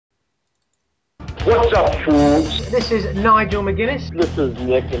What's up, fools? This is Nigel McGuinness. This is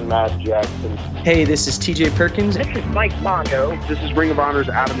Nick and Matt Jackson. Hey, this is TJ Perkins. This is Mike Longo. This is Ring of Honor's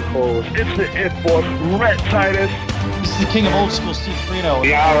Adam Cole. It's the It Boss, Rhett Titus. This is the king of old school, Steve Corino.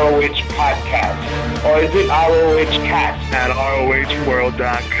 The ROH Podcast. Or is it ROH Cast? At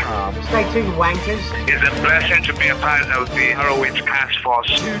ROHworld.com. Stay tuned, wankers. It's a blessing to be a part of the ROH Cast Force.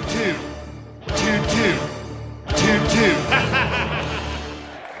 2-2. 2-2. 2-2.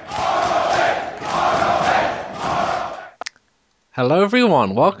 Hello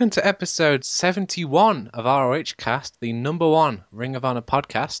everyone, welcome to episode 71 of ROH Cast, the number one Ring of Honor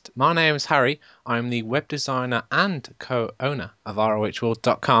podcast. My name is Harry, I'm the web designer and co-owner of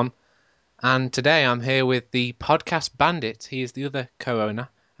ROHworld.com, and today I'm here with the podcast bandit, he is the other co-owner,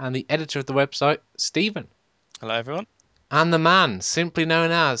 and the editor of the website, Stephen. Hello everyone. And the man, simply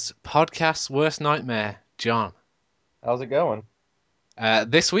known as Podcast's Worst Nightmare, John. How's it going?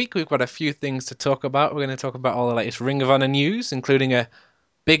 This week we've got a few things to talk about. We're going to talk about all the latest Ring of Honor news, including a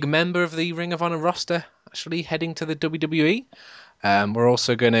big member of the Ring of Honor roster actually heading to the WWE. We're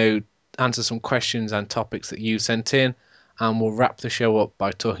also going to answer some questions and topics that you sent in, and we'll wrap the show up by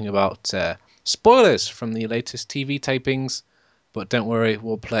talking about spoilers from the latest TV tapings. But don't worry,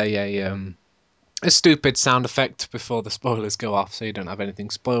 we'll play a stupid sound effect before the spoilers go off, so you don't have anything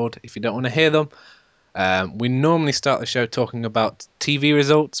spoiled if you don't want to hear them. We normally start the show talking about TV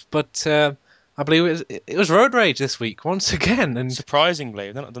results, but I believe it was Road Rage this week once again. And surprisingly,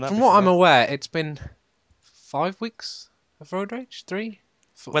 I've not done that from before. what I'm aware, it's been 5 weeks of Road Rage, 3.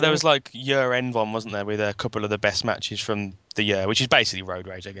 Well, there was like year-end one, wasn't there, with a couple of the best matches from the year, which is basically Road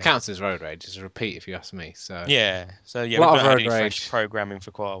Rage, I guess. Counts as Road Rage, it's a repeat if you ask me. So yeah, we've lot not of had Road any Rage fresh programming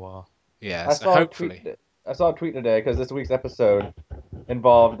for quite a while. Yeah, I so saw hopefully. I saw a tweet today because this week's episode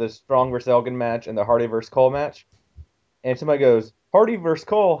involved the Strong vs. Elgin match and the Hardy vs. Cole match. And somebody goes, Hardy vs.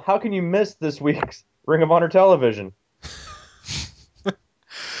 Cole, how can you miss this week's Ring of Honor television?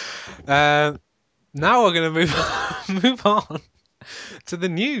 Now we're going to move on to the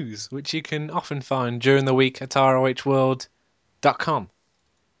news, which you can often find during the week at ROHworld.com.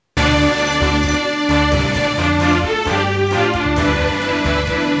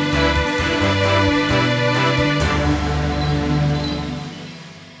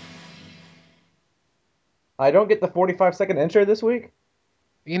 I don't get the 45-second intro this week?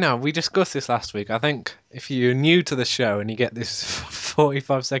 You know, we discussed this last week. I think if you're new to the show and you get this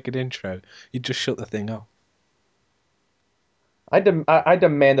 45-second intro, you just shut the thing off. I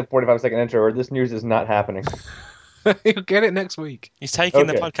demand the 45-second intro or this news is not happening. You'll get it next week. He's taking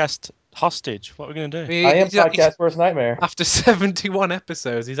the Okay. podcast hostage. What are we going to do? I am podcast worst nightmare. After 71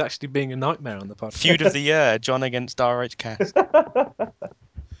 episodes, he's actually being a nightmare on the podcast. Feud of the year, John against ROH Cast.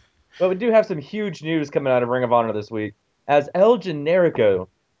 But we do have some huge news coming out of Ring of Honor this week. As El Generico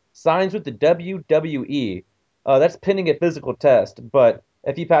signs with the WWE, that's pending a physical test, but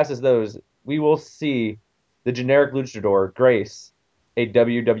if he passes those, we will see the generic luchador grace a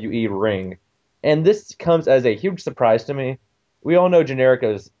WWE ring. And this comes as a huge surprise to me. We all know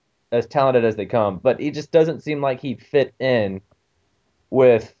Generico's as talented as they come, but he just doesn't seem like he'd fit in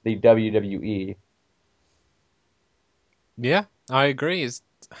with the WWE. Yeah, I agree.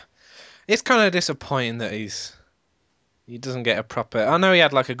 It's kind of disappointing that he doesn't get a proper... I know he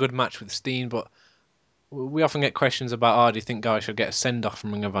had like a good match with Steen, but we often get questions about, do you think guys should get a send-off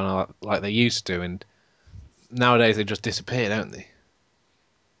from Ring of Honor like they used to? And nowadays they just disappear, don't they?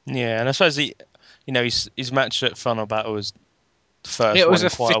 Yeah, and I suppose his match at Final Battle was the first It was one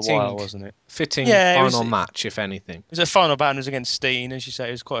in a quite fitting, a while, wasn't it? Fitting Yeah, it final was- match, if anything. It was a Final Battle, and it was against Steen, as you say.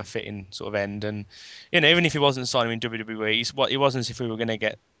 It was quite a fitting sort of end, and even if he wasn't signing in WWE, it wasn't as if we were going to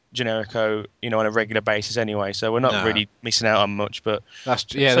get Generico, on a regular basis anyway. So we're not really missing out on much. But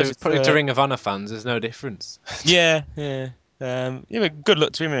Probably to Ring of Honor fans, there's no difference. yeah. But good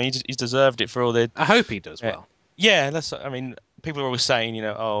luck to him. He's deserved it for all the. I hope he does well. Yeah, people are always saying,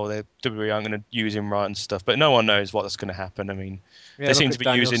 the WWE aren't going to use him right and stuff, but no one knows what's going to happen. They seem to be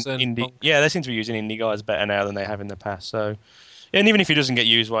using indie. Yeah, they seem to be using indie guys better now than they have in the past. So, and even if he doesn't get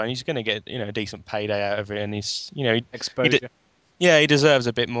used well, he's going to get a decent payday out of it, and he's exposure. He deserves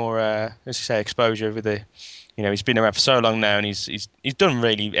a bit more, as you say, exposure with the. He's been around for so long now, and he's done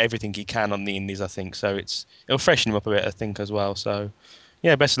really everything he can on the indies, I think. So it'll freshen him up a bit, I think, as well. So,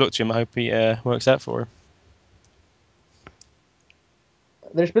 yeah, best of luck to him. I hope he works out for him.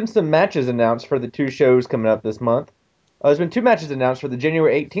 There's been some matches announced for the two shows coming up this month. There's been two matches announced for the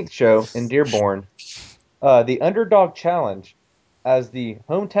January 18th show in Dearborn. The Underdog Challenge, as the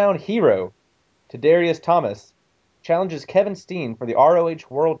hometown hero, Tadarius Thomas, challenges Kevin Steen for the ROH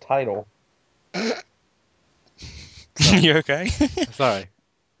World title. You okay? Sorry.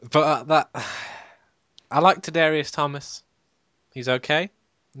 But I like Tadarius Thomas. He's okay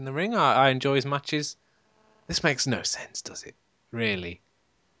in the ring. I enjoy his matches. This makes no sense, does it? Really?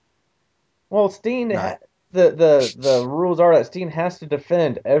 Well, Steen, the rules are that Steen has to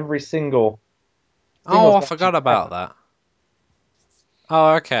defend every single. Oh, I forgot about that.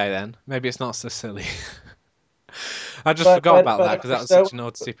 Oh, okay then. Maybe it's not so silly. I just forgot about that because that was such an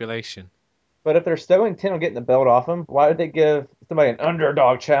odd stipulation. But if they're so intent on getting the belt off him, why would they give somebody an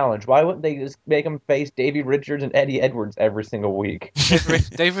underdog challenge? Why wouldn't they just make him face Davey Richards and Eddie Edwards every single week?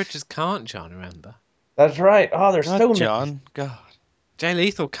 Dave Richards can't, John, remember? That's right. Oh, there's so many. John, God. Jay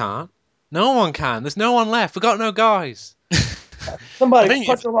Lethal can't. No one can. There's no one left. We've got no guys. Somebody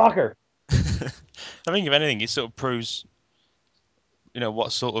punch the locker. I think if anything, it sort of proves,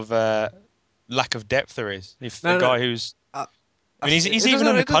 what sort of lack of depth there is. If a guy who's, is he even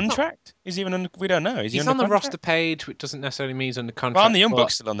under contract? Is he even under? We don't know. He's on the roster page, which doesn't necessarily mean he's under contract. Well, the Young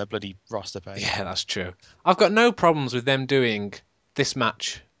Bucks still on the bloody roster page. Yeah, that's true. I've got no problems with them doing this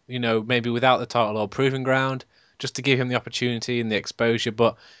match. Maybe without the title or proving ground, just to give him the opportunity and the exposure.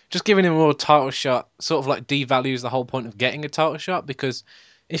 But just giving him a more title shot sort of like devalues the whole point of getting a title shot, because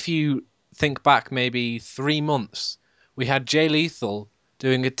if you think back maybe 3 months, we had Jay Lethal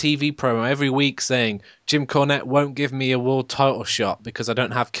doing a TV promo every week saying Jim Cornette won't give me a world title shot because I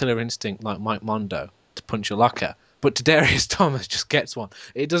don't have killer instinct like Mike Mondo to punch a locker. But Tadarius Thomas just gets one.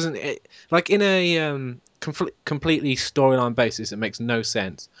 It doesn't like in a completely storyline basis, it makes no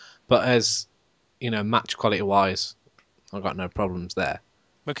sense. But as match quality wise, I've got no problems there.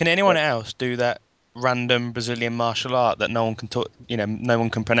 But can anyone else do that random Brazilian martial art that no one can talk, no one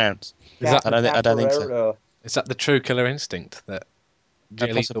can pronounce? I don't think so. Is that the true killer instinct that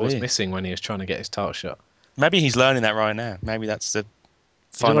Jay Lethal was missing when he was trying to get his title shot? Maybe he's learning that right now. Maybe that's the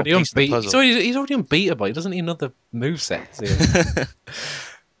final piece of the puzzle. He's already unbeatable. He doesn't need another moveset.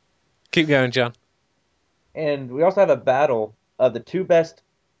 Keep going, John. And we also have a battle of the two best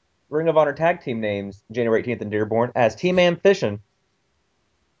Ring of Honor tag team names, January 18th in Dearborn, as Team Ambition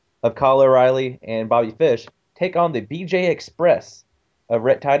of Kyle O'Reilly and Bobby Fish take on the BJ Express of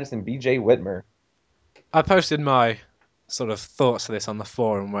Rhett Titus and BJ Whitmer. I posted my sort of thoughts of this on the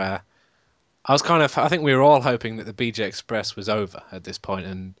forum where I think we were all hoping that the BJ Express was over at this point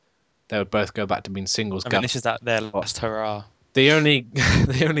and they would both go back to being singles. I mean, this is their last hurrah. The only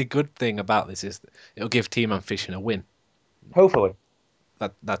good thing about this is that it'll give Team Ambition a win. Hopefully.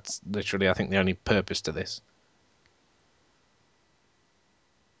 That's literally, I think, the only purpose to this.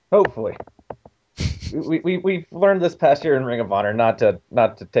 Hopefully. We've learned this past year in Ring of Honor not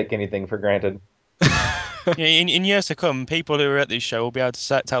to take anything for granted. Yeah, in years to come, people who are at this show will be able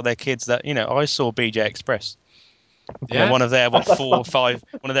to tell their kids that I saw BJ Express. Yeah. One of their 4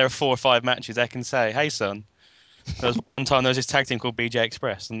 or 5 matches. They can say, "Hey, son, there was one time there was this tag team called BJ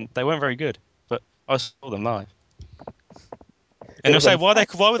Express, and they weren't very good, but I saw them live." And they'll say, "Why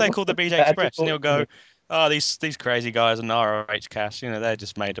were they called the BJ Express?" And he'll go, "Oh, these crazy guys in ROH cast, they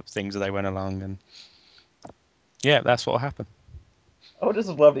just made up things as they went along." And yeah, that's what will happen. I would just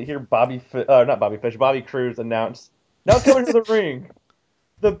love to hear Bobby Cruz announce, "Now coming to the ring,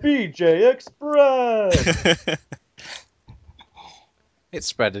 the BJ Express." It's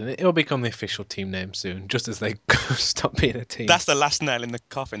spreading. It'll become the official team name soon, just as they stop being a team. That's the last nail in the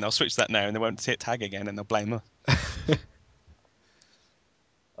coffin. They'll switch that now, and they won't hit tag again, and they'll blame us.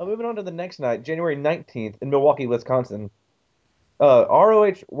 Moving on to the next night, January 19th in Milwaukee, Wisconsin.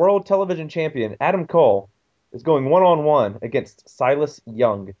 ROH World Television Champion Adam Cole is going one-on-one against Silas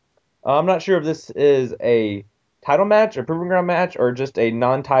Young. I'm not sure if this is a title match, a proving ground match, or just a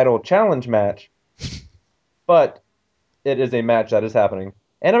non-title challenge match, but it is a match that is happening.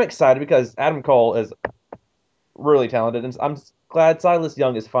 And I'm excited because Adam Cole is really talented, and I'm glad Silas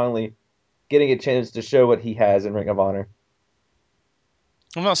Young is finally getting a chance to show what he has in Ring of Honor.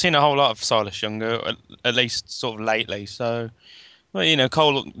 I'm not seeing a whole lot of Silas Young, at least sort of lately. So, well,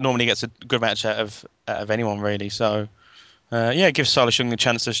 Cole normally gets a good match out of anyone really. So, it gives Silas Young a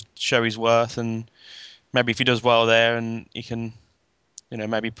chance to show his worth, and maybe if he does well there, and he can,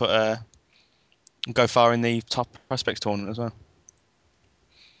 maybe go far in the top prospects tournament as well.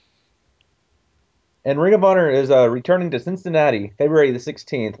 And Ring of Honor is returning to Cincinnati, February the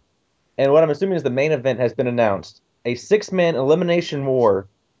 16th, and what I'm assuming is the main event has been announced. A 6-man elimination war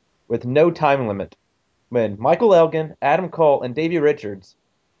with no time limit when Michael Elgin, Adam Cole, and Davey Richards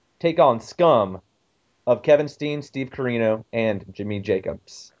take on Scum of Kevin Steen, Steve Corino, and Jimmy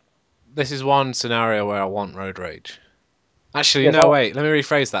Jacobs. This is one scenario where I want road rage. Actually, yes, wait, let me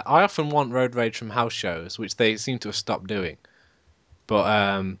rephrase that. I often want road rage from house shows, which they seem to have stopped doing.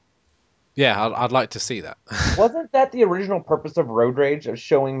 But Yeah, I'd like to see that. Wasn't that the original purpose of Road Rage, of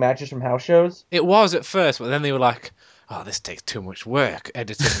showing matches from house shows? It was at first, but then they were like, "Oh, this takes too much work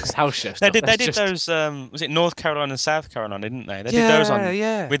editing this house show stuff." They did those. Was it North Carolina and South Carolina? Didn't they? They did Yeah, those on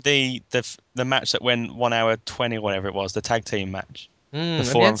yeah. with the match that went 1 hour 20 or whatever it was, the tag team match. The And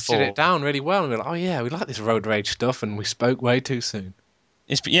 4 they on edited 4. it down really well, and we were like, "Oh yeah, we like this Road Rage stuff," and we spoke way too soon.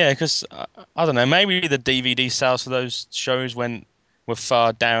 Yeah, because I don't know, maybe the DVD sales for those shows were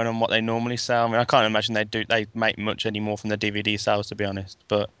far down on what they normally sell. I mean, I can't imagine they make much anymore from the DVD sales, to be honest.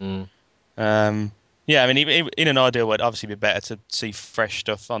 But yeah, I mean, even in an ideal world, obviously, it'd be better to see fresh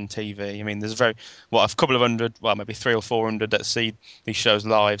stuff on TV. I mean, there's a couple of hundred, well, maybe 300 or 400 that see these shows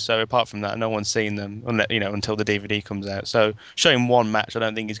live. So apart from that, no one's seen them until the DVD comes out. So showing one match, I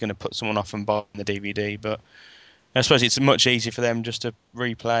don't think is going to put someone off from buying the DVD. But I suppose it's much easier for them just to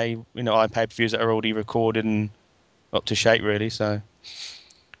replay, pay-per-views that are already recorded and up to shape, really. So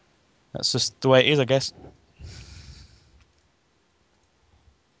that's just the way it is, I guess.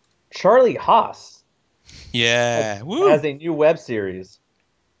 Charlie Haas Yeah, has a new web series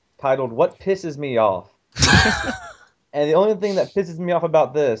titled "What Pisses Me Off," and the only thing that pisses me off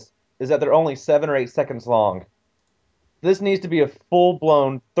about this is that they're only 7 or 8 seconds long. This needs to be a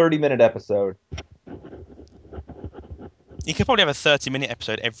full-blown 30-minute episode. He could probably have a 30-minute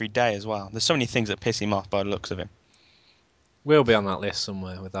episode every day as well. There's so many things that piss him off by the looks of him. We'll be on that list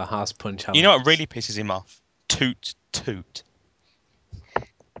somewhere with our Haas punch. You know what really pisses him off? Toot toot.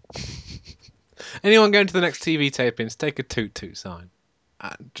 Anyone going to the next TV tapings, take a toot toot sign.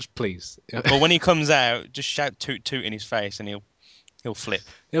 Just please. Well, when he comes out, just shout toot toot in his face and he'll flip.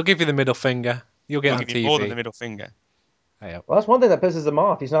 He'll give you the middle finger. You'll get He'll on give TV. you more than the middle finger. Hey, Well, that's one thing that pisses him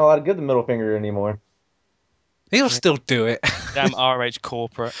off. He's not allowed to give the middle finger anymore. He'll still do it. Damn RH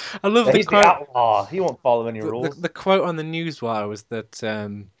corporate. I love Yeah, the he's quote. the outlaw. He won't follow any rules. The quote on the newswire was that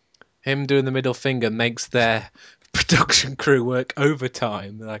him doing the middle finger makes their production crew work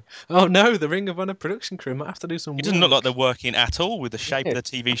overtime. They're like, oh no, the Ring of Honor production crew might have to do some It work. doesn't look like they're working at all with the shape of the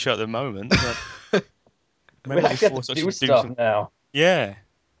TV show at the moment. We actually have to do stuff now. Yeah.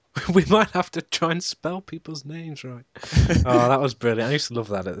 We might have to try and spell people's names right. Oh, that was brilliant. I used to love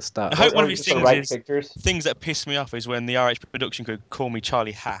that at the start. I hope one of his things that piss me off is when the RH production crew call me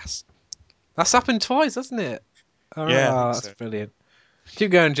Charlie Haas. That's happened twice, hasn't it? Oh, yeah, that's brilliant.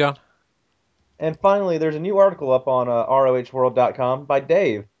 Keep going, John. And finally, there's a new article up on ROHworld.com by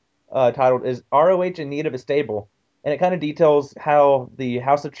Dave titled, "Is ROH in need of a stable?" And it kind of details how the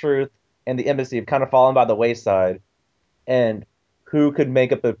House of Truth and the Embassy have kind of fallen by the wayside and who could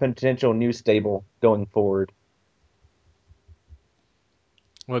make up a potential new stable going forward.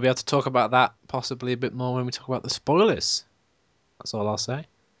 We'll be able to talk about that possibly a bit more when we talk about the spoilers. That's all I'll say.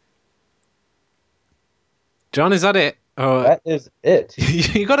 John, is that it? Oh, that is it.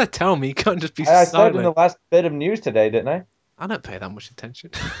 You got to tell me. You can't just be I silent. said in the last bit of news today, didn't I? I don't pay that much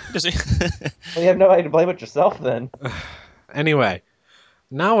attention. Does he? Well, you have nobody to blame but yourself then. Anyway,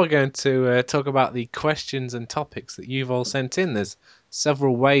 now we're going to talk about the questions and topics that you've all sent in. There's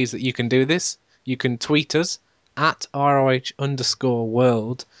several ways that you can do this. You can tweet us at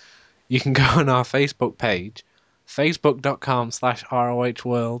ROH_world. You can go on our Facebook page,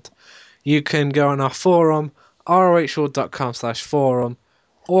 facebook.com/ROHworld. You can go on our forum, rohworld.com/forum.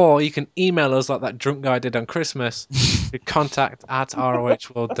 Or you can email us like that drunk guy did on Christmas to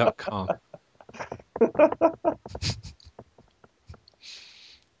contact@rohworld.com.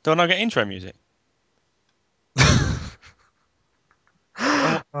 Don't I get intro music?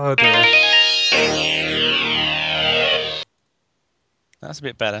 Oh dear. That's a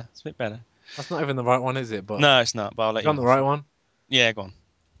bit better. It's a bit better. That's not even the right one, is it? But no, it's not. But I'll let you on the right one. Yeah, go on.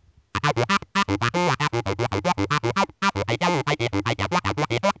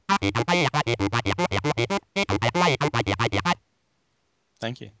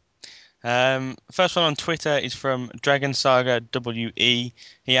 Thank you. First one on Twitter is from Dragon Saga WE.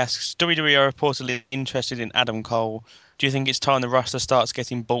 He asks, WWE are reportedly interested in Adam Cole. Do you think it's time the roster starts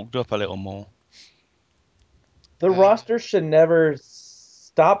getting bulked up a little more? The roster should never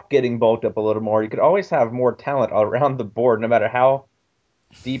stop getting bulked up a little more. You could always have more talent around the board, no matter how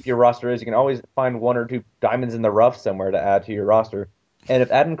deep your roster is. You can always find one or two diamonds in the rough somewhere to add to your roster. And if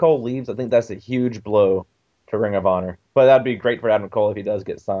Adam Cole leaves, I think that's a huge blow to Ring of Honor. But that'd be great for Adam Cole if he does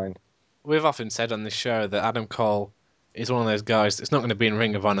get signed. We've often said on this show that Adam Cole is one of those guys that's not going to be in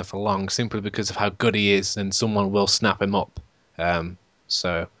Ring of Honor for long, simply because of how good he is, and someone will snap him up.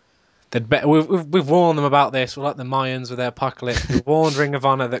 So we've warned them about this. We're like the Mayans with their apocalypse. We've warned Ring of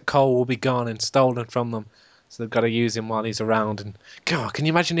Honor that Cole will be gone and stolen from them, so they've got to use him while he's around. And God, can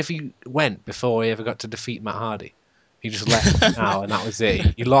you imagine if he went before he ever got to defeat Matt Hardy? He just left now, and that was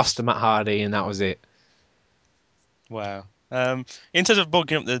it. He lost to Matt Hardy, and that was it. Wow. In terms of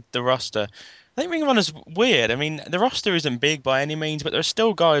bulking up the roster, I think Ring of Honor's weird. I mean, the roster isn't big by any means, but there are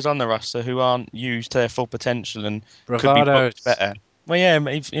still guys on the roster who aren't used to their full potential and could be booked better. Well, yeah,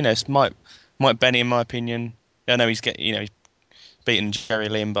 it's Mike Bennett, in my opinion. I know he's beaten Jerry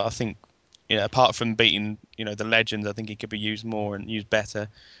Lynn, but I think apart from beating the legends, I think he could be used more and used better.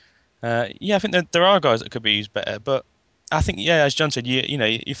 I think that there are guys that could be used better, but I think as John said,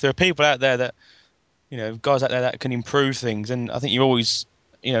 if there are people out there that guys out there that can improve things, and I think you always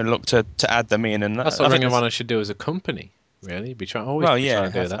look to add them in, and that's what Ring of Honor should do as a company. Really, be trying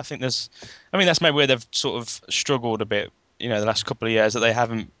to do that. I think that's maybe where they've sort of struggled a bit. The last couple of years that they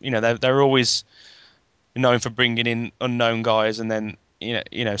haven't. They're always known for bringing in unknown guys and then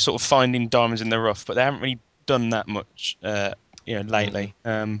sort of finding diamonds in the rough, but they haven't really done that much lately.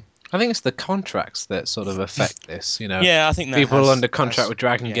 I think it's the contracts that sort of affect this. Yeah, I think that people under contract with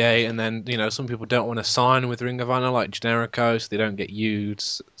Dragon Gate, and then some people don't want to sign with Ring of Honor, like Generico, so they don't get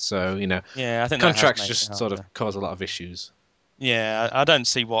used. So I think contracts just sort of cause a lot of issues. Yeah, I don't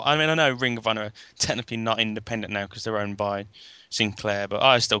see what. I mean, I know Ring of Honor are technically not independent now because they're owned by Sinclair, but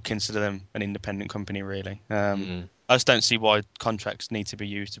I still consider them an independent company, really. I just don't see why contracts need to be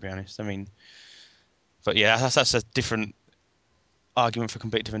used, to be honest. I mean, but yeah, that's a different argument for a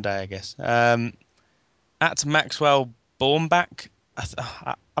complete different day, I guess. At Maxwell Bornback,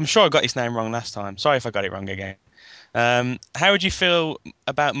 I'm sure I got his name wrong last time. Sorry if I got it wrong again. How would you feel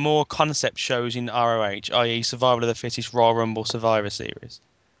about more concept shows in ROH, i.e. Survival of the Fittest, Royal Rumble, Survivor Series?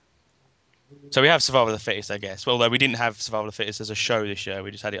 So we have Survival of the Fittest, I guess. Well, although we didn't have Survival of the Fittest as a show this year,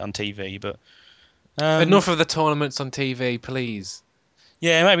 we just had it on TV. But enough of the tournaments on TV, please.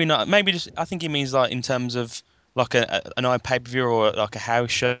 Yeah, maybe not. Maybe just. I think he means like in terms of like an pay-per-view or like a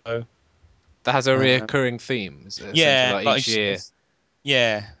house show that has a reoccurring theme. Like each year.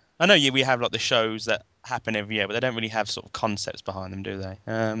 Yeah, I know. Yeah, we have like the shows that happen every year, but they don't really have sort of concepts behind them, do they?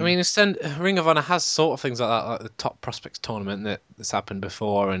 I mean, Ring of Honor has sort of things like that, like the Top Prospects tournament that's happened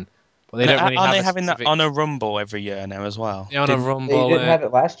before, but they don't really have. Aren't they having that on a Rumble every year now as well? Yeah, on a Rumble. They didn't have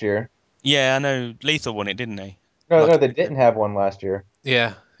it last year. Yeah, I know. Lethal won it, didn't he? No, they didn't have one last year.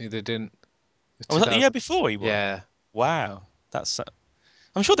 Yeah, they didn't. Was that the year before he won? Yeah. Wow, that's.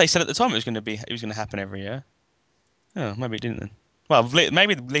 I'm sure they said at the time it was going to happen every year. Oh, maybe it didn't then. Well,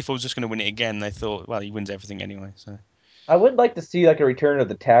 maybe Lethal was just going to win it again. They thought, well, he wins everything anyway. So I would like to see like a return of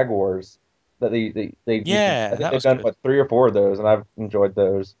the Tag Wars that they yeah, I think they've done 3 or 4 of those, and I've enjoyed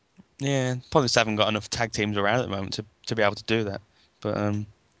those. Yeah, probably just haven't got enough tag teams around at the moment to be able to do that. But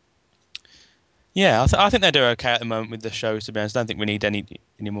yeah, I think they do okay at the moment with the shows. To be honest, I don't think we need any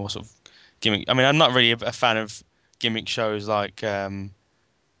more sort of gimmick. I mean, I'm not really a fan of gimmick shows like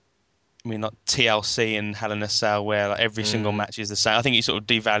like TLC and Hell in a Cell, where like every single match is the same. I think it sort of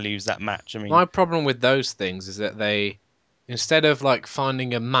devalues that match. I mean, my problem with those things is that they, instead of like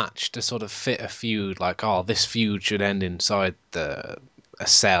finding a match to sort of fit a feud, like this feud should end inside a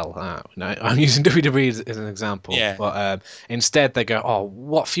cell. I'm using WWE as an example, but instead they go,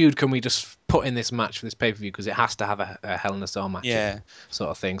 what feud can we just put in this match for this pay-per-view because it has to have a Hell in a Cell match, sort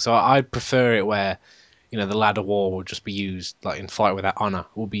of thing. So I prefer it where the ladder war will just be used, like in Fight Without Honor,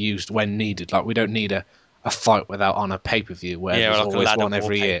 will be used when needed. Like we don't need a Fight Without Honor pay-per-view where there's like always one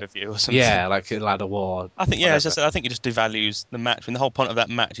every year. Or something. Yeah, like a ladder war. I think I think it just devalues the match. And the whole point of that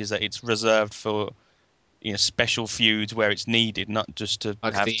match is that it's reserved for special feuds where it's needed, not just to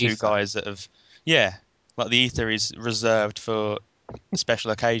like have two guys that have. Yeah, like the Ether is reserved for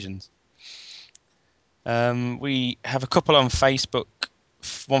special occasions. We have a couple on Facebook.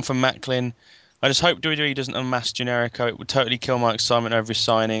 One from Macklin. I just hope WWE doesn't unmask Generico. It would totally kill my excitement over his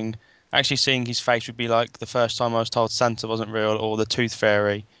signing. Actually seeing his face would be like the first time I was told Santa wasn't real or the Tooth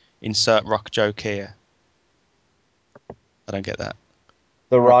Fairy. Insert rock joke here. I don't get that.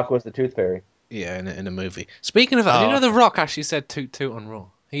 The Rock was the Tooth Fairy. Yeah, in a movie. Speaking of that, The Rock actually said toot toot on Raw.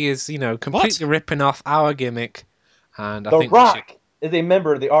 He is, completely ripping off our gimmick. And I think The Rock is a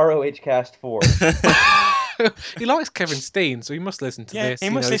member of the ROH Cast 4. He likes Kevin Steen, so he must listen to this. He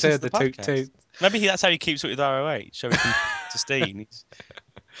must listen to the toot podcast. toot. Maybe that's how he keeps it with ROH, so he can to Steen.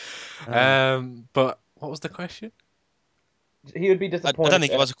 But what was the question? He would be disappointed. I don't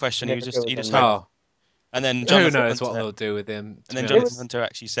think it was a question. He just and then Jonathan who knows what they'll do with him? And then Jonathan Hunter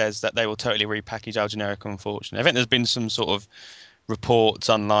actually says that they will totally repackage El Generico, unfortunately. I think there's been some sort of reports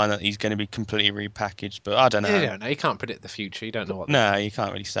online that he's going to be completely repackaged, but I don't know. You don't know. You can't predict the future. You don't know what. No, you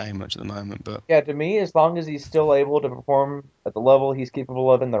can't really say much at the moment. But yeah, to me, as long as he's still able to perform at the level he's capable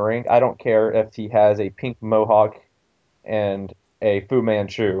of in the ring, I don't care if he has a pink mohawk and a Fu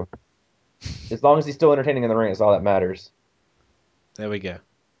Manchu. As long as he's still entertaining in the ring, it's all that matters. There we go.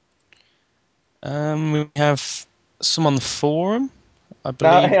 We have some on the forum, I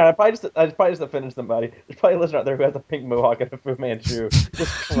Now, believe. I probably just offended somebody. There's probably a listener out there who has a pink mohawk and a Fu Manchu,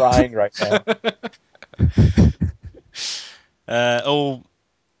 just crying right now.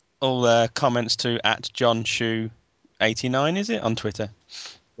 All comments to @JohnShoe89, is it, on Twitter?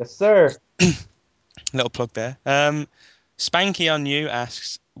 Yes, sir. Little plug there. Spanky on You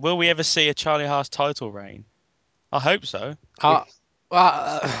asks, will we ever see a Charlie Haas title reign? I hope so. I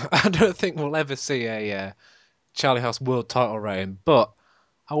don't think we'll ever see a Charlie Haas world title reign, but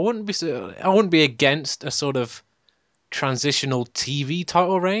I wouldn't be against a sort of transitional TV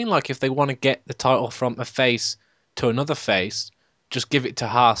title reign. Like if they want to get the title from a face to another face, just give it to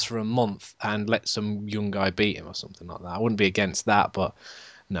Haas for a month and let some young guy beat him or something like that. I wouldn't be against that, but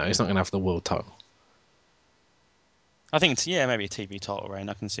no, he's not going to have the world title. I think, maybe a TV title reign.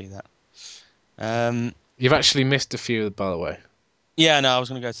 I can see that. You've actually missed a few, by the way. Yeah, no, I was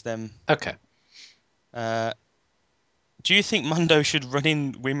going to go to them. Okay. Do you think Mundo should run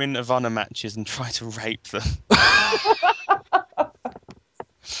in Women of Honor matches and try to rape them?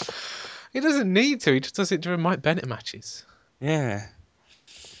 He doesn't need to. He just does it during Mike Bennett matches. Yeah.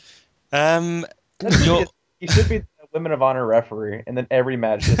 He should be the Women of Honor referee, and then every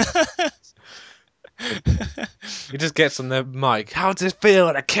match just... He just gets on the mic. How does it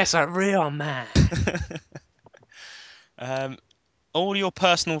feel to kiss a real man? All your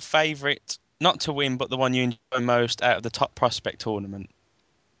personal favourite, not to win, but the one you enjoy most out of the Top Prospect tournament.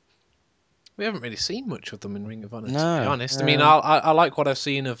 We haven't really seen much of them in Ring of Honor, to be No, honest. I mean, I like what I've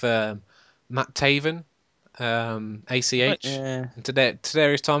seen of Matt Taven, ACH, and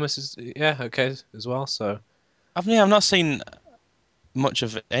Tadarius Thomas is okay as well. So I've not seen much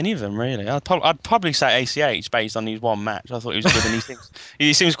of any of them really. I'd probably say ACH based on his one match. I thought he was good, and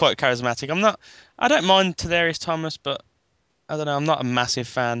he seems quite charismatic. I don't mind Tadarius Thomas, but I don't know. I'm not a massive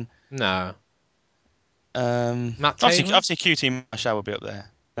fan. No. Matt Taven? Taven? Obviously, QT Marshall will be up there.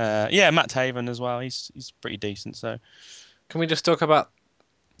 Matt Taven as well. He's pretty decent. So, can we just talk about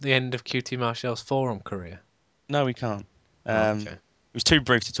the end of QT Marshall's Forum career? No, we can't. Okay. It was too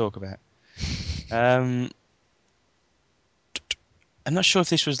brief to talk about. I'm not sure if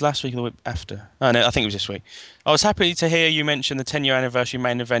this was last week or the week after. Oh, no, I think it was this week. I was happy to hear you mention the 10-year anniversary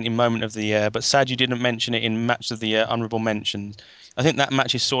main event in Moment of the Year, but sad you didn't mention it in Match of the Year honourable mentions. I think that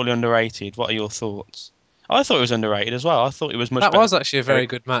match is sorely underrated. What are your thoughts? I thought it was underrated as well. I thought it was much better. That was actually a very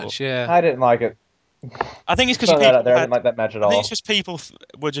good match, yeah. I didn't like it. I think it's because I didn't like that match at all. I think it's just people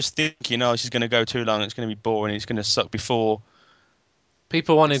were just thinking, oh, this is going to go too long, it's going to be boring, it's going to suck before.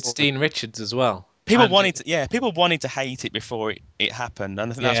 People wanted Steen Richards as well. People wanted to hate it before it happened,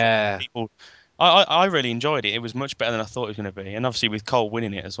 and I think that's what people. I really enjoyed it. It was much better than I thought it was going to be, and obviously with Cole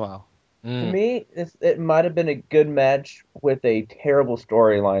winning it as well. To me, it might have been a good match with a terrible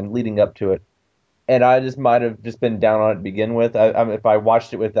storyline leading up to it, and I just might have just been down on it to begin with. If I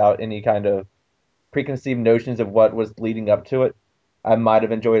watched it without any kind of preconceived notions of what was leading up to it, I might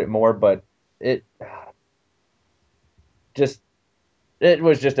have enjoyed it more. But it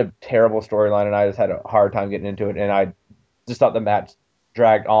was just a terrible storyline, and I just had a hard time getting into it. And I just thought the match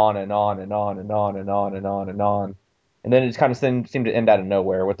dragged on and on and on and on and on and on and on, and then it just kind of seemed to end out of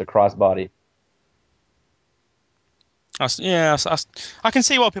nowhere with the crossbody. I can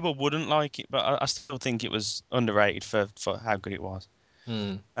see why people wouldn't like it, but I still think it was underrated for how good it was.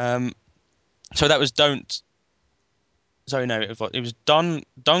 So that was Sorry, no, it was Don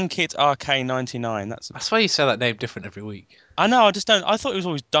Kit RK99. That's why you say that name different every week. I know. I just don't. I thought it was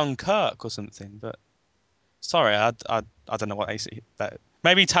always Dunkirk or something. But sorry, I don't know what AC that.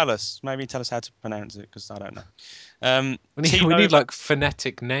 Maybe tell us how to pronounce it, because I don't know. We need like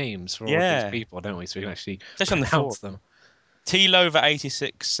phonetic names for all of these people, don't we? So we can actually pronounce them.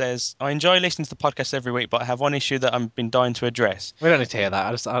 T-Lover86 says, I enjoy listening to the podcast every week, but I have one issue that I've been dying to address. We don't need to hear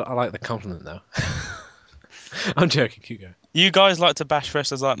that. I like the compliment, though. I'm joking. Keep going. You guys like to bash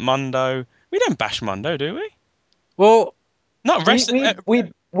wrestlers like Mundo. We don't bash Mundo, do we? Well, not wrestling.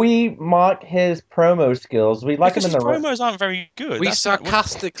 We mock his promo skills. We like him in the ring. His promos aren't very good. We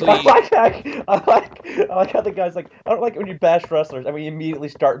sarcastically. I like how the guy's like, I don't like it when you bash wrestlers, and we immediately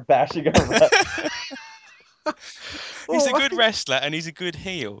start bashing him. He's a good wrestler and he's a good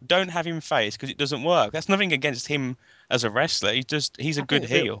heel. Don't have him face because it doesn't work. That's nothing against him as a wrestler. He's a good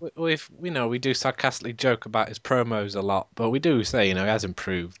heel. We do sarcastically joke about his promos a lot, but we do say he has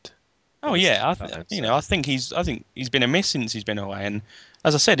improved. Oh yeah, I think he's been a miss since he's been away. And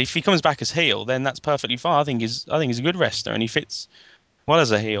as I said, if he comes back as heel, then that's perfectly fine. I think he's a good wrestler and he fits well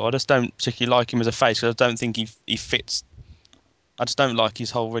as a heel. I just don't particularly like him as a face because I don't think he fits. I just don't like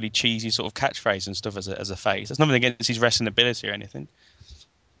his whole really cheesy sort of catchphrase and stuff as a face. That's nothing against his wrestling ability or anything.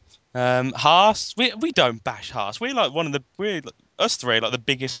 Haas, we don't bash Haas. We're like us three like the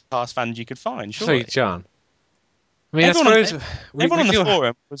biggest Haas fans you could find. Surely, John. I mean, everyone I suppose everyone on the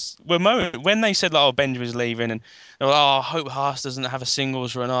forum were moaning when they said like, "Oh, Benjamin's leaving," and they were like, "Oh, I hope Haas doesn't have a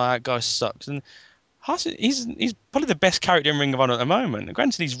singles run. Oh, that guy sucks." And Haas, he's probably the best character in Ring of Honor at the moment.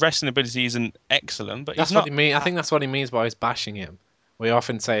 Granted, his wrestling ability isn't excellent, but that's what he means. I think that's what he means by us bashing him. We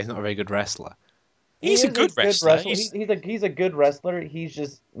often say he's not a very good wrestler. He's a good wrestler. He's a good wrestler. He's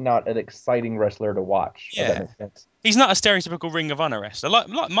just not an exciting wrestler to watch. Yeah. If that makes sense. He's not a stereotypical Ring of Honor wrestler. Like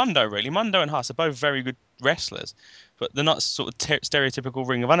Mundo, really. Mundo and Haas are both very good wrestlers, but they're not sort of stereotypical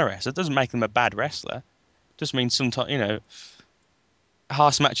Ring of Honor wrestlers. It doesn't make them a bad wrestler. It just means sometimes,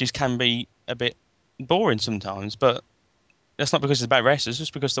 Haas matches can be a bit boring sometimes, but that's not because he's a bad wrestler. It's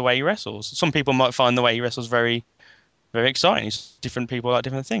just because of the way he wrestles. Some people might find the way he wrestles very, very exciting. Different people like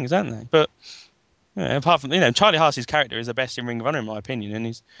different things, don't they? But apart from Charlie Haas's character is the best in Ring of Honor in my opinion, and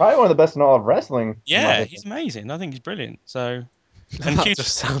he's probably one of the best in all of wrestling. Yeah, he's amazing. I think he's brilliant. So, and that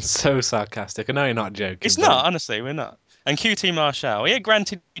just sounds so sarcastic. I know you're not joking. It's not, honestly, we're not. And QT Marshall,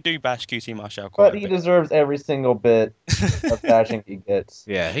 granted, you do bash QT Marshall but he deserves every single bit of bashing he gets.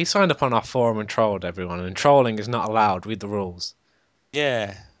 Yeah, he signed up on our forum and trolled everyone, and trolling is not allowed. Read the rules.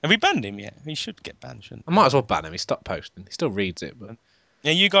 Yeah, have we banned him yet? He should get banned, shouldn't he? I might as well ban him. He stopped posting. He still reads it, but.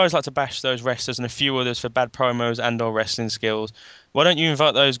 Yeah, you guys like to bash those wrestlers and a few others for bad promos and/or wrestling skills. Why don't you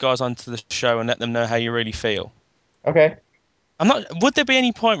invite those guys onto the show and let them know how you really feel? Okay. Would there be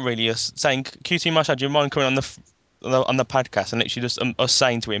any point really us saying, QT Marshall, do you mind coming on the podcast and literally just us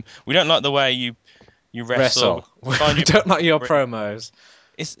saying to him, we don't like the way you wrestle. We don't like your promos.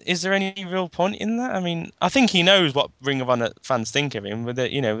 Is there any real point in that? I mean, I think he knows what Ring of Honor fans think of him.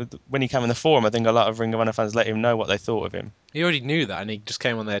 When he came in the forum, I think a lot of Ring of Honor fans let him know what they thought of him. He already knew that, and he just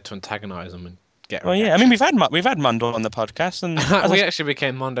came on there to antagonise them and get. Well, yeah, I mean, we've had Mondo on the podcast, and we actually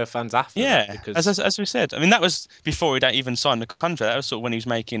became Mondo fans after. Yeah, as we said, I mean, that was before he'd even signed the contract. That was sort of when he was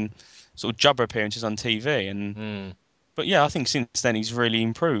making sort of jobber appearances on TV, and but yeah, I think since then he's really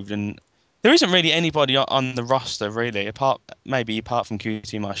improved and. There isn't really anybody on the roster, really, apart from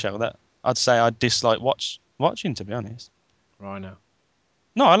QT Marshall, that I'd say I dislike watching, to be honest. Rhino.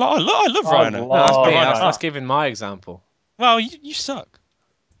 No, I love Rhino. That's giving my example. Well, you suck.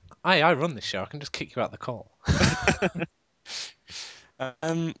 I run this show. I can just kick you out the call.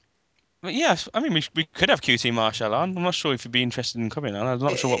 But yeah, I mean, we could have QT Marshall on. I'm not sure if you'd be interested in coming on. I'm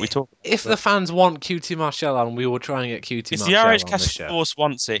not sure what we talk about. If the fans want QT Marshall on, we will try and get QT Marshall on. If the RHCast Force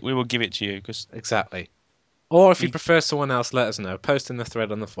wants it, we will give it to you. Exactly. Or if you prefer someone else, let us know. Post in the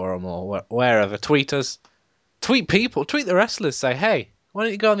thread on the forum or wherever. Tweet us. Tweet people. Tweet the wrestlers. Say, hey, why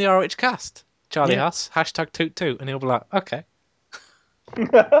don't you go on the RHCast? Charlie Haas, #toot and he'll be like, okay.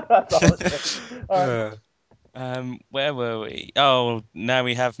 Where were we? Oh, now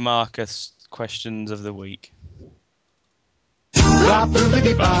we have Marcus questions of the week.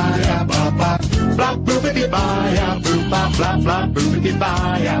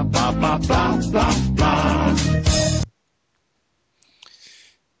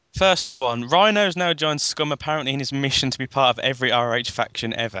 First one, Rhino's now joined Scum apparently in his mission to be part of every RH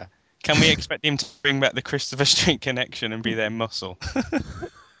faction ever. Can we expect him to bring back the Christopher Street connection and be their muscle?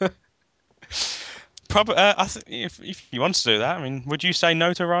 Probably, I think if he wants to do that, I mean, would you say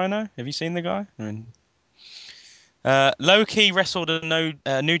no to Rhino? Have you seen the guy? I mean, Low-Key wrestled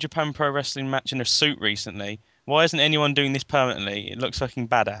a New Japan Pro Wrestling match in a suit recently. Why isn't anyone doing this permanently? It looks fucking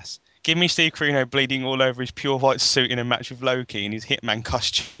badass. Give me Steve Corino bleeding all over his pure white suit in a match with Low-Key in his Hitman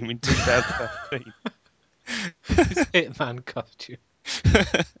costume in 2013. His Hitman costume.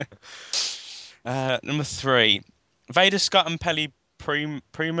 Number 3. Vader, Scott and Pelly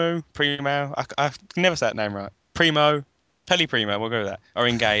Primo, I can never say that name right. Pelly Primo, we'll go with that, are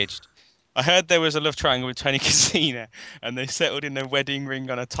engaged. I heard there was a love triangle with Tony Casino, and they settled in a wedding ring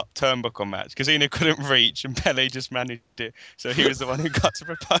on a top turnbuckle match. Casino couldn't reach, and Pelly just managed it, so he was the one who got to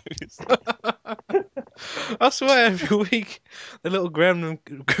propose. I swear, every week, the little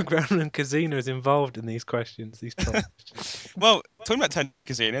Gremlin Casino is involved in these questions. These Well, talking about Tony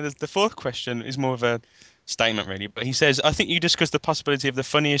Casino, the fourth question is more of a statement, really. But he says, I think you discussed the possibility of the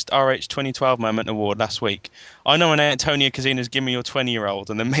funniest RH 2012 moment award last week. I know when Antonio Casino's Give Me Your 20-year-old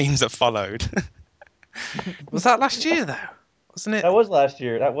and the memes that followed. Was that last year, though? Wasn't it? That was last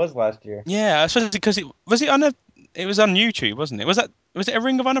year. Yeah, especially because it was on YouTube, wasn't it? Was it a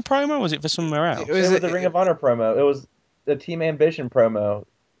Ring of Honor promo, or was it for somewhere else? It was a Ring of Honor promo. It was the Team Ambition promo.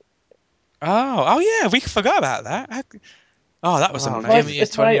 Oh yeah, we forgot about that. Oh, that was amazing.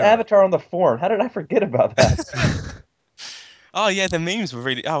 It's my avatar on the forum. How did I forget about that? Oh yeah, the memes were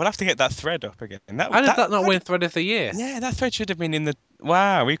really. Oh, we'll have to get that thread up again. How did that not win Thread of the Year? Yeah, that thread should have been in the.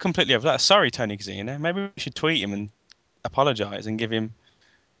 Wow, we completely over that. Sorry, Tony Casino. Maybe we should tweet him and apologise and give him.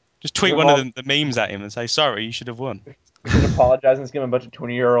 Just tweet one of the memes at him and say, sorry, you should have won. We should apologize and give him a bunch of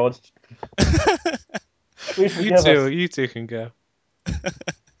 20-year-olds. Please forgive us. You two can go.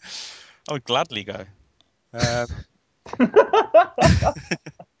 I would gladly go. And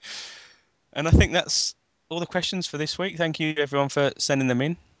I think that's all the questions for this week. Thank you, everyone, for sending them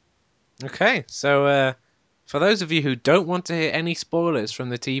in. Okay, so for those of you who don't want to hear any spoilers from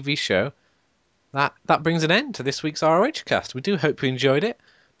the TV show, that brings an end to this week's ROH cast. We do hope you enjoyed it.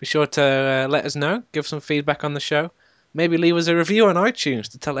 Be sure to let us know, give some feedback on the show, maybe leave us a review on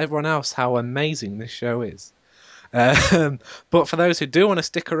iTunes to tell everyone else how amazing this show is. But for those who do want to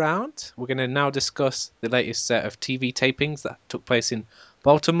stick around, we're going to now discuss the latest set of TV tapings that took place in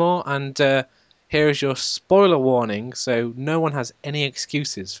Baltimore, and here is your spoiler warning, so no one has any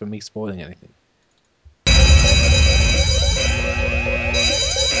excuses for me spoiling anything.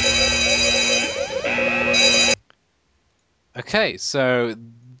 Okay, so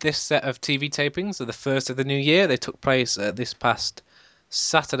this set of TV tapings are the first of the new year. They took place this past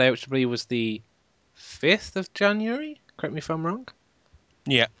Saturday, which I believe was the 5th of January. Correct me if I'm wrong.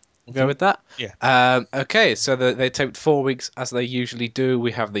 Yeah. Go with that? Yeah. Okay, so they taped 4 weeks as they usually do.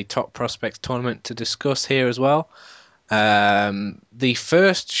 We have the Top Prospects tournament to discuss here as well. The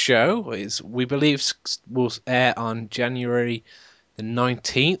first show we believe will air on January the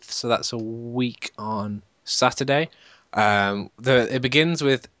 19th, so that's a week on Saturday. It begins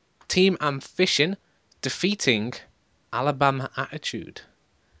with Team Ambition defeating Alabama Attitude,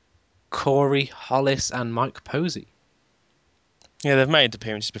 Corey Hollis and Mike Posey. Yeah, they've made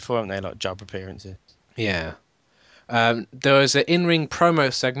appearances before, haven't they? Like job appearances. Yeah. There was an in-ring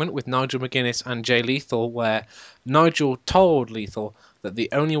promo segment with Nigel McGuinness and Jay Lethal where Nigel told Lethal that the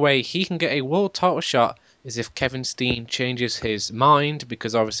only way he can get a world title shot is if Kevin Steen changes his mind,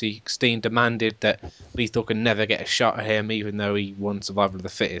 because obviously Steen demanded that Lethal can never get a shot at him even though he won Survival of the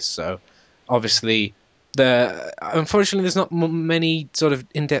Fittest. So obviously unfortunately there's not many sort of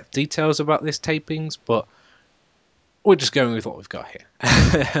in-depth details about this tapings, but we're just going with what we've got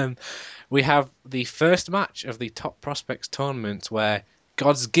here. We have the first match of the Top Prospects tournament where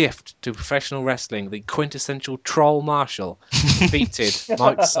God's gift to professional wrestling, the quintessential Troll Marshall, defeated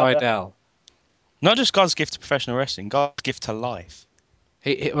Mike Seidel. Not just God's gift to professional wrestling, God's gift to life.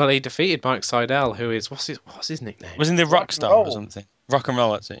 He defeated Mike Seidel, who is what's his nickname? Wasn't he Rockstar or something? Rock and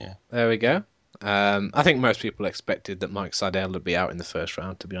roll, that's it. Yeah. There we go. I think most people expected that Mike Seidel would be out in the first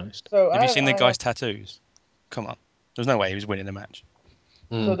round, to be honest. So have you seen the guy's tattoos? Come on, there's no way he was winning the match.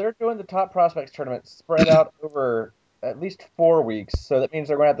 So they're doing the Top Prospects tournament spread out over at least 4 weeks. So that means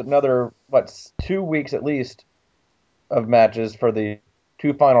they're going to have another 2 weeks at least of matches for the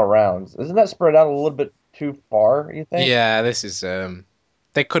 2 final rounds. Isn't that spread out a little bit too far, you think? Yeah, this is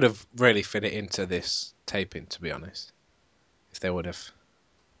they could have really fit it into this taping, to be honest, if they would have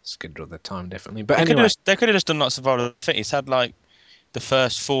scheduled the time differently. But anyway, they could have just done lots of other things. Had like the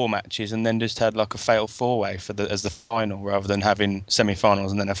first 4 matches and then just had like a fatal 4-way as the final, rather than having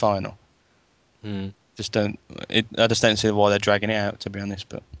semi-finals and then a final. I just don't see why they're dragging it out, to be honest.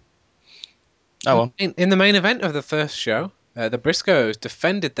 But well. In the main event of the first show, the Briscoes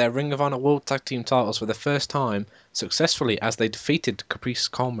defended their Ring of Honor World Tag Team titles for the first time successfully as they defeated Caprice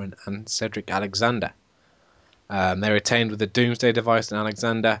Coleman and Cedric Alexander. They retained with the Doomsday Device and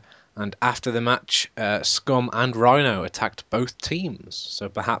Alexander, and after the match, Scum and Rhino attacked both teams. So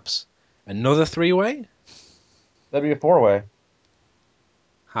perhaps another 3-way? That'd be a 4-way.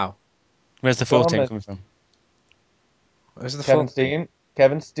 How? Where's the 4th team coming from? Where's the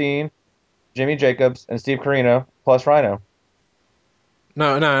Kevin Steen, Jimmy Jacobs, and Steve Corino, plus Rhino.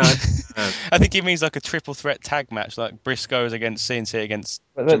 No. I think he means like a triple threat tag match, like Briscoes against CNC against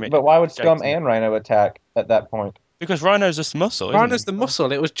Jimmy. But why would Scum and Rhino attack at that point? Because Rhino's just muscle, Rhino's the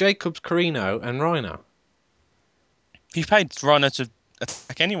muscle. It was Jacobs, Corino, and Rhino. If you paid Rhino to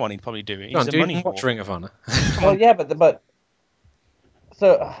attack anyone, he'd probably do it. Do you watch Ring of Honor? Well, yeah, but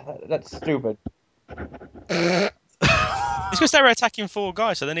so that's stupid. It's because they were attacking 4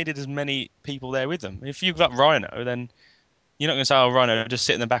 guys, so they needed as many people there with them. If you've got Rhino, then you're not going to say, "Oh, Rhino, just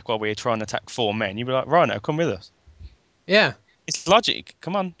sit in the back while we're trying to attack 4 men." You'd be like, "Rhino, come with us." Yeah, it's logic.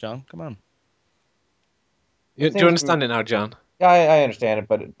 Come on, John. Come on. Do you understand it now, John? Yeah, I understand it,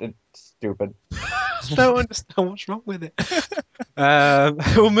 but it's stupid. I don't understand what's wrong with it.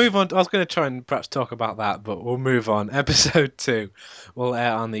 We'll move on. I was going to try and perhaps talk about that, but we'll move on. Episode 2 will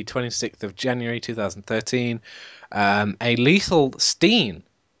air on the 26th of January 2013. A Lethal Steen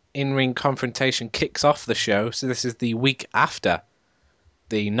in-ring confrontation kicks off the show. So this is the week after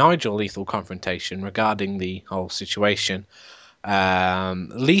the Nigel Lethal confrontation regarding the whole situation.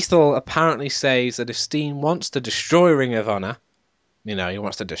 Lethal apparently says that if Steen wants to destroy Ring of Honor, he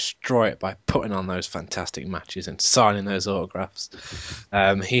wants to destroy it by putting on those fantastic matches and signing those autographs.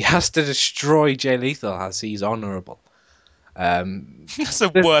 He has to destroy Jay Lethal as he's honourable. That's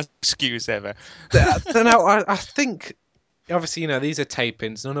the worst excuse ever. I think, obviously, these are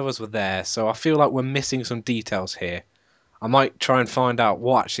tapings. None of us were there, so I feel like we're missing some details here. I might try and find out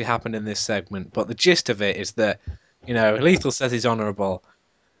what actually happened in this segment, but the gist of it is that, Lethal says he's honourable,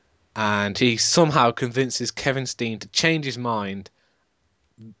 and he somehow convinces Kevin Steen to change his mind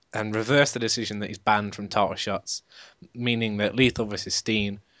and reverse the decision that he's banned from title shots, meaning that Lethal versus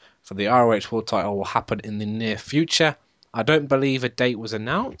Steen for the ROH World title will happen in the near future. I don't believe a date was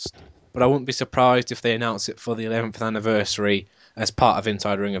announced, but I wouldn't be surprised if they announce it for the 11th anniversary as part of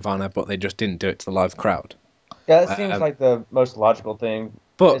Inside Ring of Honor, but they just didn't do it to the live crowd. Yeah, that seems like the most logical thing.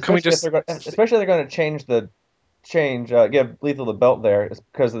 But can we just... Especially if they're going to give Lethal the belt there, it's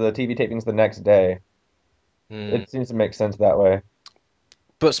because of the TV tapings the next day. It seems to make sense that way.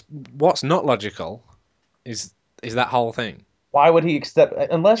 But what's not logical is that whole thing. Why would he accept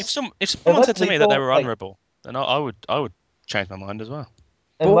unless if someone said to me that they were honourable, then I would change my mind as well.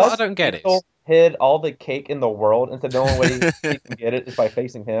 But what I don't get is hid all the cake in the world and said the only way he can get it is by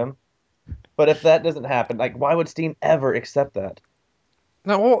facing him. But if that doesn't happen, why would Steen ever accept that?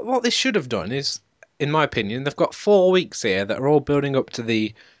 Now, what they should have done is, in my opinion, they've got 4 weeks here that are all building up to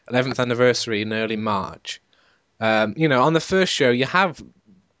the 11th anniversary in early March. On the first show, you have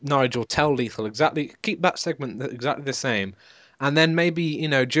Nigel tell Lethal keep that segment exactly the same, and then maybe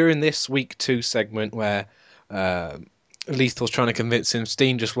during this week 2 segment where Lethal's trying to convince him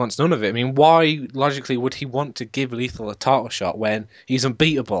Steen just wants none of it. I mean, why logically would he want to give Lethal a title shot when he's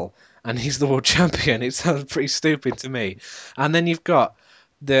unbeatable and he's the world champion? It sounds pretty stupid to me. And then you've got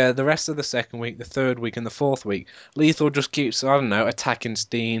the rest of the second week, the third week, and the fourth week. Lethal just keeps attacking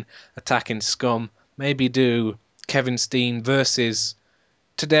Steen, attacking Scum. Maybe do Kevin Steen versus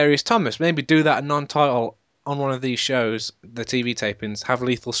Tadarius Thomas. Maybe do that non-title on one of these shows, the TV tapings, have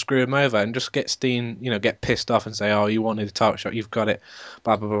Lethal screw him over and just get Steen, get pissed off and say, oh, you wanted a title shot, you've got it,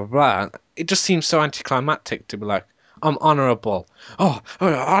 blah, blah, blah, blah. It just seems so anticlimactic to be like, I'm honourable. Oh,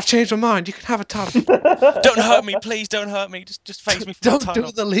 I'll change my mind. You can have a title. Don't hurt me, please. Don't hurt me. Just face me for the title. Don't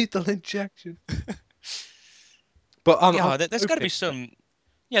do the lethal injection. But there's got to be some.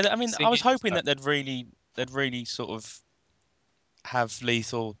 Yeah, I mean, I was hoping that they'd really sort of have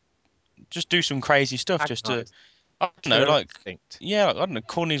Lethal just do some crazy stuff, just to, I don't know,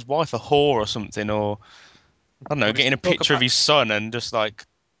 calling his wife a whore or something, or I don't know, getting a picture of his son and just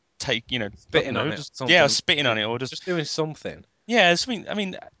take, spitting on it. Spitting on it, or just doing something. Yeah, something. I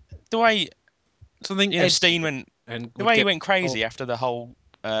mean, the way Steen went, the way he went crazy after the whole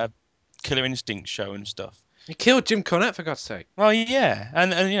Killer Instinct show and stuff. He killed Jim Cornette, for God's sake. Well, yeah,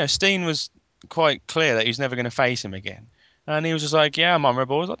 and Steen was quite clear that he's never going to face him again. And he was just like, yeah, I'm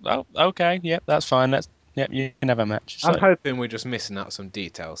honourable. I was like, oh, okay, yep, that's fine. You can have a match. I'm hoping we're just missing out some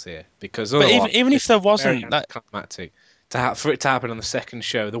details here, because even if there wasn't that climactic for it to happen on the second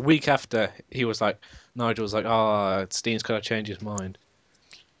show, the week after, Nigel was like, oh, Steen's got to change his mind.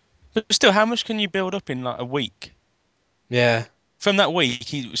 But still, how much can you build up in a week? Yeah. From that week,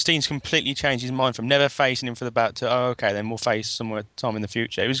 Steen's completely changed his mind from never facing him for the bout to, oh, okay, then we'll face somewhere time in the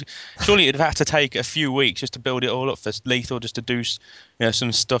future. Surely it'd have to take a few weeks just to build it all up for Lethal, just to do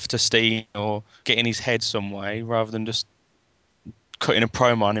some stuff to Steen or get in his head some way, rather than just cutting a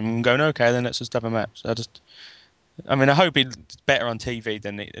promo on him and going, okay, then let's just have a match. I hope it's better on TV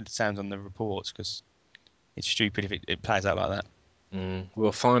than it sounds on the reports, because it's stupid if it plays out like that.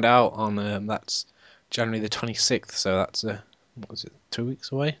 We'll find out on that's January the 26th, so that's what was it, 2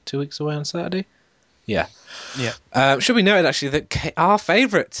 weeks away? 2 weeks away on Saturday? Yeah. Should be noted, actually, that our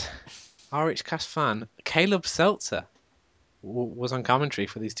favourite ROH Cast fan, Caleb Seltzer, was on commentary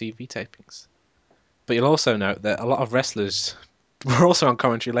for these TV tapings. But you'll also note that a lot of wrestlers were also on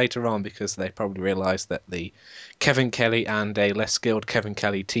commentary later on, because they probably realised that the Kevin Kelly and a less skilled Kevin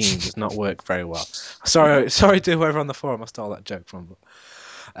Kelly team does not work very well. Sorry to whoever on the forum I stole that joke from.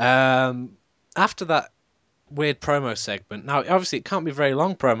 But after that weird promo segment, now obviously it can't be a very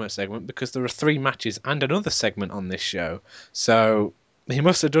long promo segment because there are 3 matches and another segment on this show, so he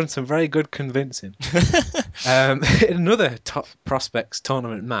must have done some very good convincing. In another Top Prospects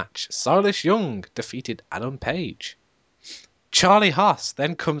tournament match, Silas Young defeated Adam Page. Charlie Haas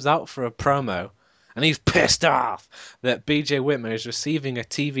then comes out for a promo, and he's pissed off that BJ Whitmer is receiving a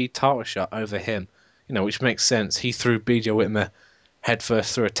TV title shot over him, which makes sense. He threw BJ Whitmer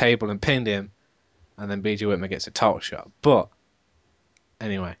headfirst through a table and pinned him, and then BJ Whitmer gets a title shot. But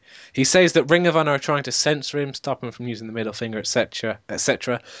anyway, he says that Ring of Honor are trying to censor him, stop him from using the middle finger, etc.,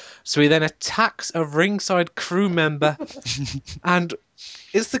 etc. So he then attacks a ringside crew member, and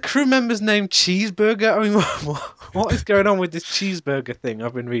is the crew member's name Cheeseburger? I mean, what is going on with this cheeseburger thing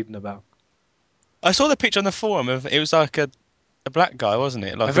I've been reading about? I saw the picture on the forum of it was like a black guy, wasn't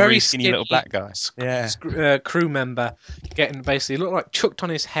it? Like a very really skinny little black guy. Yeah. Crew member getting basically looked like chucked on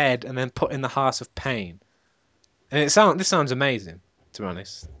his head and then put in the heart of pain. And this sounds amazing, to be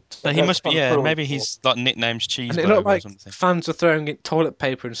honest. So he must be, maybe he's like nicknamed Cheeseburger and it looked like or something. Fans were throwing toilet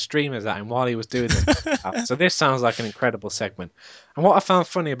paper and streamers at him while he was doing it. So this sounds like an incredible segment. And what I found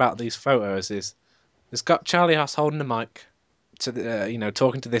funny about these photos is it's got Charlie Haas holding the mic to the,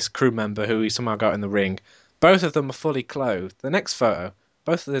 talking to this crew member who he somehow got in the ring. Both of them are fully clothed. The next photo,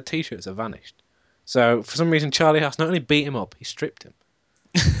 both of the t-shirts have vanished. So for some reason, Charlie Haas not only beat him up, he stripped him.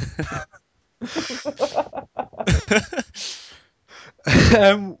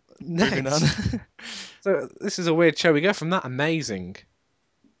 Next. So this is a weird show. We go from that amazing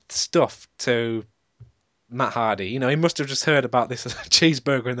stuff to Matt Hardy. He must have just heard about this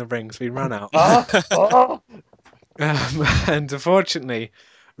cheeseburger in the ring, so he ran out. And unfortunately,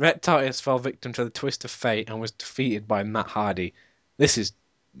 Rhett Titus fell victim to the twist of fate and was defeated by Matt Hardy. This is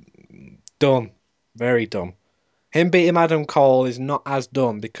dumb. Very dumb. Him beating Adam Cole is not as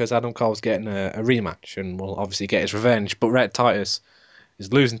dumb because Adam Cole's getting a rematch and will obviously get his revenge, but Rhett Titus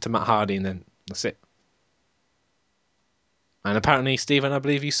is losing to Matt Hardy and then that's it. And apparently, Stephen, I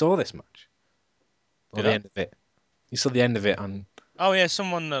believe you saw this match. Or the end of it. You saw the end of it on... Oh yeah,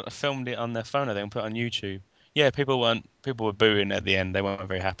 someone filmed it on their phone, I think, and put it on YouTube. Yeah, people were booing at the end. They weren't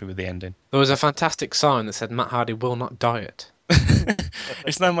very happy with the ending. There was a fantastic sign that said Matt Hardy will not diet.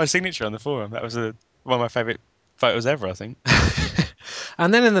 It's now my signature on the forum. That was one of my favourite photos ever, I think.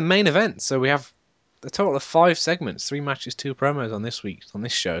 And then in the main event, so we have a total of 5 segments, 3 matches, 2 promos on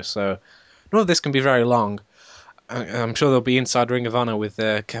this show. So none of this can be very long. I'm sure there'll be Inside Ring of Honor with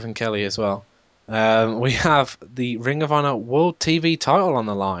Kevin Kelly as well. We have the Ring of Honor World TV title on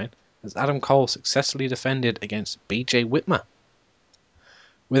the line as Adam Cole successfully defended against BJ Whitmer.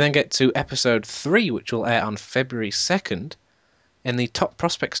 We then get to episode 3, which will air on February 2nd. In the Top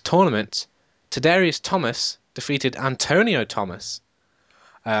Prospects tournament, Tadarius Thomas defeated Antonio Thomas.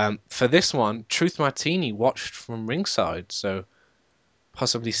 For this one, Truth Martini watched from ringside, so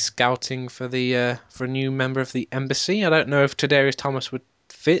possibly scouting for a new member of the embassy. I don't know if Tadarius Thomas would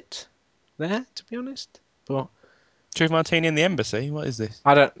fit there, to be honest. But Truth Martini in the embassy? What is this?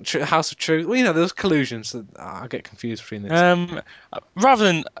 I don't. House of Truth. Well, there's collusions. So I get confused between this. Rather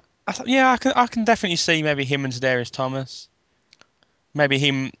than, I can definitely see maybe him and Tadarius Thomas. Maybe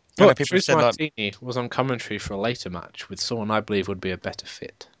him. But Truth Martini was on commentary for a later match with someone I believe would be a better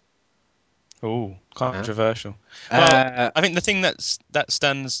fit. Oh, controversial. Well, I think the thing that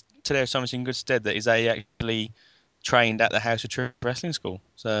stands Tadarius Thomas in good stead that is he actually trained at the House of Truth Wrestling School.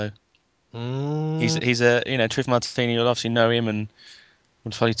 So he's a Truth Martini will obviously know him and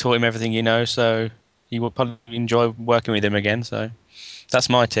would probably taught him everything so he will probably enjoy working with him again. So that's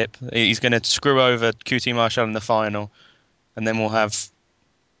my tip. He's going to screw over QT Marshall in the final, and then we'll have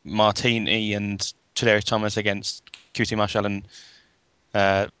Martini and Tadarius Thomas against QT Marshall and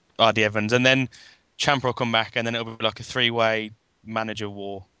RD Evans, and then Ciampa will come back, and then it'll be like a 3-way manager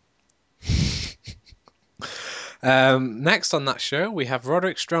war. Next on that show, we have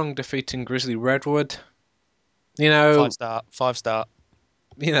Roderick Strong defeating Grizzly Redwood. 5-star.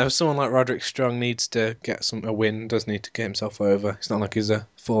 Someone like Roderick Strong needs to get a win, does need to get himself over. It's not like he's a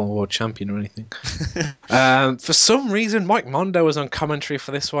former world champion or anything. For some reason, Mike Mondo was on commentary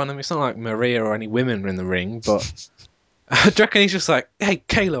for this one. I mean, it's not like Maria or any women are in the ring, but I reckon he's just like, hey,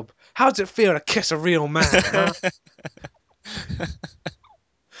 Caleb, how does it feel to kiss a real man? Huh?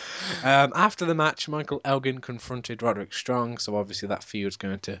 After the match, Michael Elgin confronted Roderick Strong, so obviously that feud's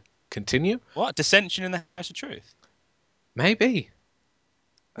going to continue. What? Dissension in the House of Truth? Maybe.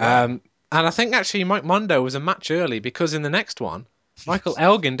 Wow. And I think actually Mike Mondo was a match early because in the next one, Michael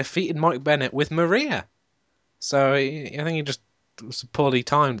Elgin defeated Mike Bennett with Maria. So I think he just was poorly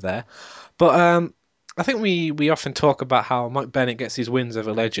timed there. But I think we often talk about how Mike Bennett gets his wins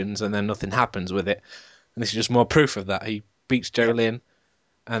over legends and then nothing happens with it. And this is just more proof of that. He beats Joe Lynn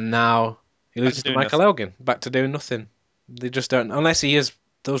and now he loses to Michael Elgin. Back to doing nothing. They just don't, unless he is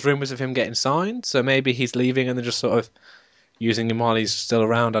those rumours of him getting signed. So maybe he's leaving and they're just sort of using him while he's still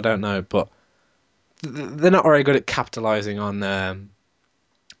around. I don't know, but they're not very good at capitalising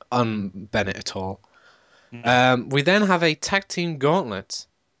on Bennett at all. We then have a tag team gauntlet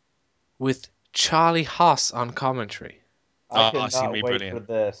with Charlie Haas on commentary. I that's gonna be cannot wait brilliant. for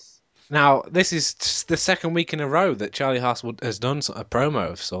this. Now, this is just the second week in a row that Charlie Haas has done a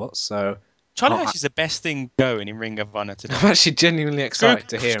promo of sorts, so Charlie Haas is the best thing going in Ring of Honor today. I'm actually genuinely excited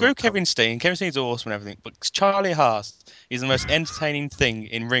to hear him. Screw Kevin Steen. Kevin Steen's awesome and everything, but Charlie Haas is the most entertaining thing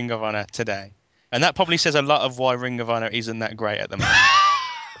in Ring of Honor today. And that probably says a lot of why Ring of Honor isn't that great at the moment.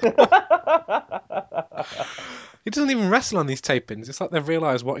 He doesn't even wrestle on these tapings. It's like they've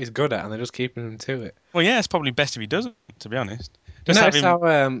realised what he's good at and they're just keeping him to it. Well, yeah, it's probably best if he doesn't, to be honest. Just notice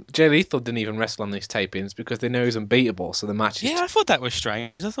how Jay Lethal didn't even wrestle on these tapings because they know he's unbeatable, so the match is... Yeah, I thought that was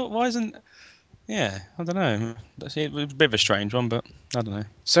strange. I thought, why isn't... Yeah, I don't know. It was a bit of a strange one, but I don't know.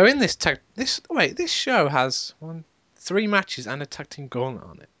 So in this show has 3 matches and a tag team gauntlet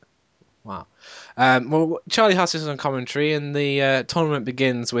on it. Wow. Well, Charlie Haas is on commentary, and the tournament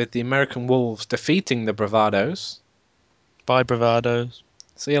begins with the American Wolves defeating the Bravados. Bye, Bravados.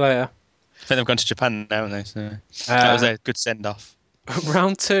 See you later. I think they've gone to Japan now, haven't they? So that was a good send-off.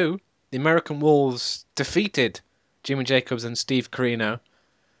 Round 2, the American Wolves defeated Jimmy Jacobs and Steve Corino.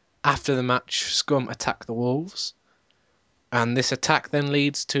 After the match, Scum attack the Wolves. And this attack then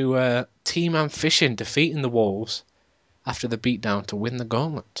leads to T-Man Fishing defeating the Wolves after the beatdown to win the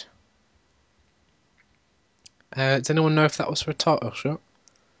gauntlet. Does anyone know if that was for a title shot?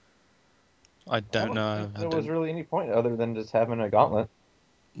 I don't know. There was really any point other than just having a gauntlet.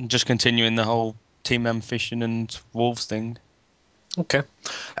 Just continuing the whole T-Man Fishing and Wolves thing. Okay.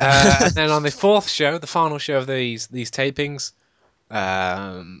 And then on the 4th show, the final show of these tapings,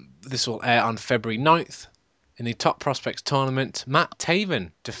 this will air on February 9th. In the Top Prospects tournament, Matt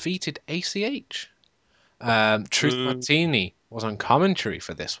Taven defeated ACH. Truth Martini was on commentary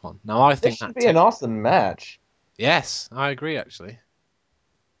for this one. Now I think this should be an awesome match. Yes, I agree. Actually,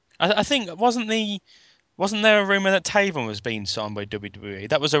 I think wasn't there a rumor that Taven was being signed by WWE?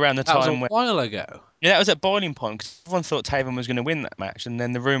 That was around the time that was a while ago. Yeah, that was at Boiling Point because everyone thought Taven was going to win that match, and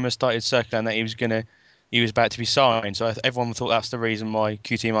then the rumor started circulating that he was about to be signed. So everyone thought that's the reason why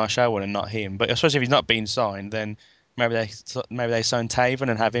QT Marshall won and not him. But I suppose if he's not being signed, then maybe they sign Taven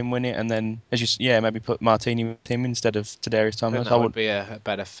and have him win it, and then maybe put Martini with him instead of Tadarius Thomas. That would be a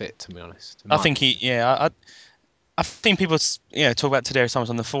better fit, to be honest. I think I think people talk about Tadarius Thomas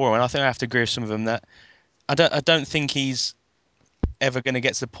on the forum, and I think I have to agree with some of them that I don't think he's ever going to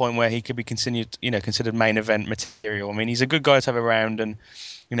get to the point where he could be considered main event material. I mean, he's a good guy to have around, and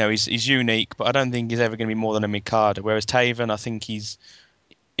he's unique, but I don't think he's ever going to be more than a mid-carder. Whereas Taven, I think he's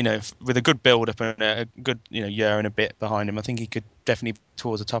with a good build-up and a good year and a bit behind him, I think he could definitely be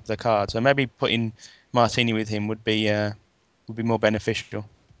towards the top of the card. So maybe putting Martini with him would be more beneficial.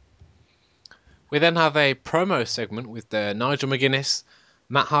 We then have a promo segment with Nigel McGuinness,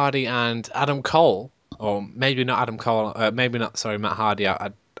 Matt Hardy, and Adam Cole. Or maybe not Adam Cole, Matt Hardy,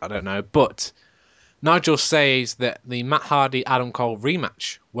 I don't know. But Nigel says that the Matt Hardy-Adam Cole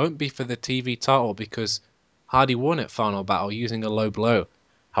rematch won't be for the TV title because Hardy won at Final Battle using a low blow.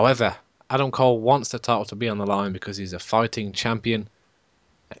 However, Adam Cole wants the title to be on the line because he's a fighting champion,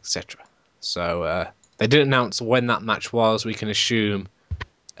 etc. So they didn't announce when that match was. We can assume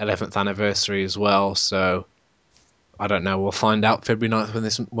 11th anniversary as well, so I don't know. We'll find out February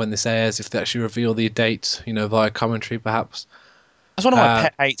 9th when this airs, if they actually reveal the date, via commentary perhaps. That's one of my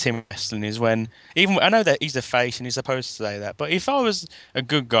pet hates in wrestling is when, even I know that he's the face and he's supposed to say that, but if I was a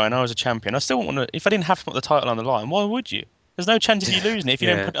good guy and I was a champion, I still wouldn't want to. If I didn't have to put the title on the line, why would you? There's no chance of you losing it if you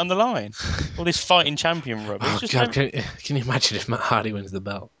don't put it on the line. All this fighting champion rubbish. Oh God, can you imagine if Matt Hardy wins the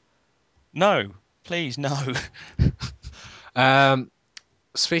belt? No, please no.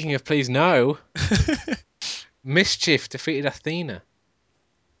 Speaking of please no, Mischief defeated Athena.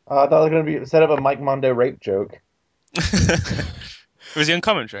 I thought it was going to be set up a Mike Mondo rape joke. Was he on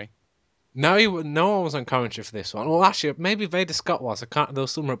commentary? No, no one was on commentary for this one. Well, actually, maybe Vader Scott was. There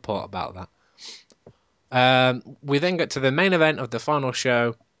was some report about that. We then get to the main event of the final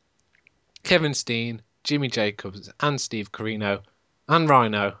show. Kevin Steen, Jimmy Jacobs, and Steve Corino, and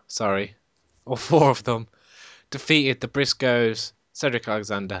Rhino, all 4 of them, defeated the Briscoes, Cedric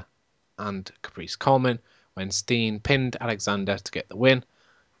Alexander, and Caprice Coleman when Steen pinned Alexander to get the win.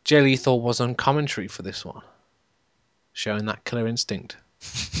 Jay Lethal was on commentary for this one, showing that killer instinct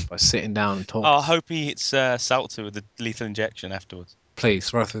by sitting down and talking. Oh, I hope he hits Salter with the lethal injection afterwards.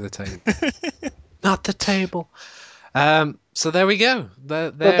 Please, right through the table. Not the table. So there we go.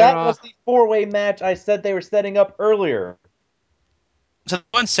 So that was the 4-way match I said they were setting up earlier. So they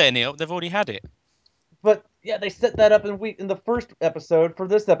weren't setting it up, they've already had it. But yeah, they set that up in the first episode for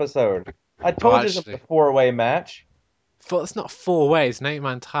this episode. I told you it was a 4-way match. It's not 4 ways, an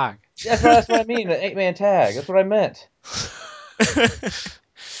 8-man tag. That's what I mean, an 8-man tag. That's what I meant.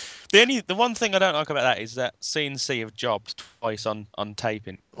 The one thing I don't like about that is that CNC have jobbed twice on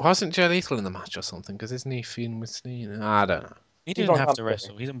taping. Wasn't Jay Lethal in the match or something? Because isn't he feuding with Steen? I don't know. He didn't have to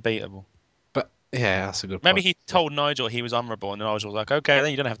wrestle. He's unbeatable. But yeah, that's a good point. Maybe he told Nigel he was honourable, and Nigel was like, "Okay,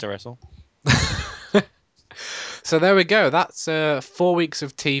 then you don't have to wrestle." So there we go. That's 4 weeks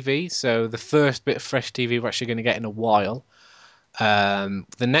of TV. So the first bit of fresh TV we're actually going to get in a while. The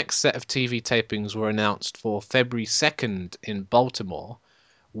next set of TV tapings were announced for February 2nd in Baltimore,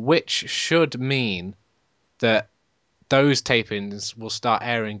 which should mean that those tapings will start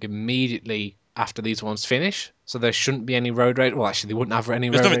airing immediately after these ones finish. So there shouldn't be any road rage. Well, actually, they wouldn't have any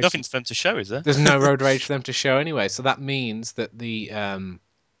road rage. There's nothing for them to show, is there? There's no road rage for them to show anyway. So that means that the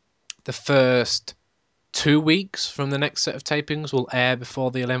first 2 weeks from the next set of tapings will air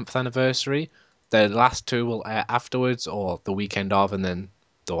before the 11th anniversary. The last two will air afterwards, or the weekend of, and then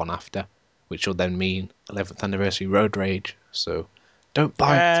the one after, which will then mean 11th anniversary Road Rage. So don't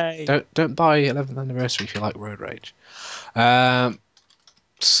buy don't buy 11th anniversary if you like Road Rage.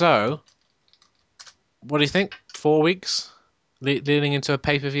 So what do you think? 4 weeks leading into a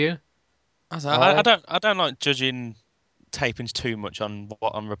pay-per-view? I don't like judging tapings too much on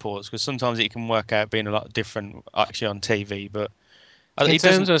reports, because sometimes it can work out being a lot different actually on TV. But in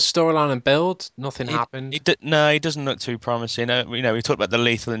terms of storyline and build, nothing happened. It doesn't look too promising. We talked about the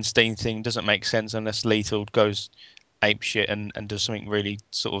Lethal and Steen thing. Doesn't make sense unless Lethal goes apeshit and does something really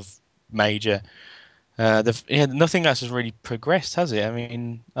sort of major. Nothing else has really progressed, has it? I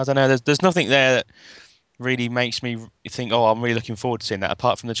mean, I don't know. There's nothing there that really makes me think, oh, I'm really looking forward to seeing that,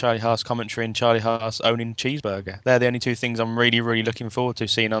 apart from the Charlie Haas commentary and Charlie Haas owning Cheeseburger. They're the only two things I'm really, really looking forward to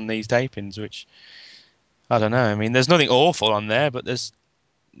seeing on these tapings, which, I don't know. I mean, there's nothing awful on there, but there's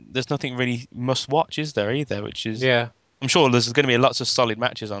nothing really must watch, is there, either? Which is, yeah. I'm sure there's going to be lots of solid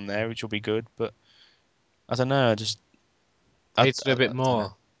matches on there, which will be good, but I don't know. I just need to do a bit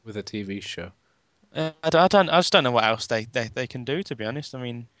more with a TV show. I just don't know what else they can do, to be honest. I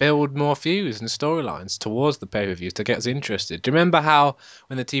mean, build more views and storylines towards the pay-per-views to get us interested. Do you remember how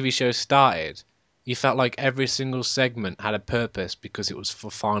when the TV show started, you felt like every single segment had a purpose because it was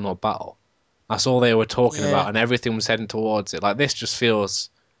for Final Battle? That's all they were talking about, and everything was heading towards it. Like, this just feels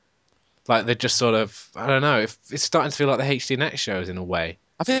like they're just sort of, I don't know, it's starting to feel like the HD Next shows in a way.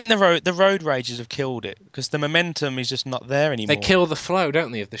 I think the road rages have killed it, because the momentum is just not there anymore. They kill the flow,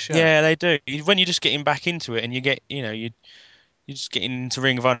 don't they, of the show? Yeah, they do. When you're just getting back into it, and you get, you're just getting into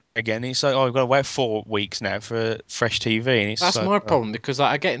Ring of Honor again. It's like, oh, we've got to wait 4 weeks now for fresh TV. And that's my problem, because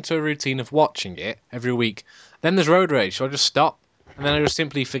I get into a routine of watching it every week. Then there's road rage, so I just stop, and then I just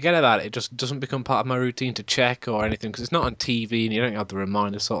simply forget about it. It just doesn't become part of my routine to check or anything, because it's not on TV, and you don't have the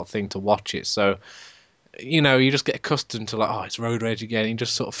reminder sort of thing to watch it. So, you just get accustomed to, like, oh, it's road rage again, and you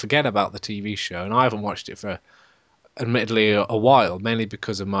just sort of forget about the TV show. And I haven't watched it for, admittedly, a while, mainly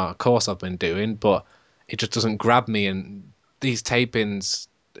because of my course I've been doing, but it just doesn't grab me. And these tapings,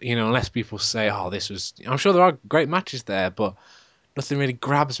 unless people say, oh, this was, I'm sure there are great matches there, but nothing really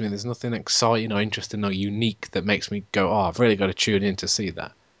grabs me. There's nothing exciting or interesting or unique that makes me go, oh, I've really got to tune in to see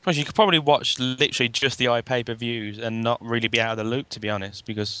that. Plus, you could probably watch literally just the iPay-per-views and not really be out of the loop, to be honest,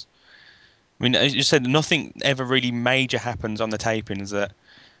 because, I mean, as you said, nothing ever really major happens on the tapings. That,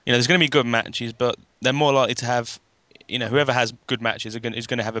 there's going to be good matches, but they're more likely to have, whoever has good matches is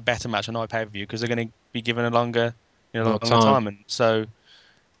going to have a better match on iPay-per-view, because they're going to be given a longer time. And so,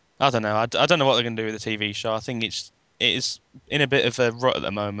 I don't know. I don't know what they're going to do with the TV show. I think it is in a bit of a rut at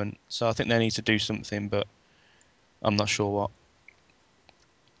the moment, so I think they need to do something, but I'm not sure what.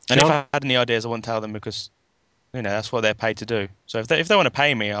 And if I had any ideas, I wouldn't tell them, because that's what they're paid to do. So if they want to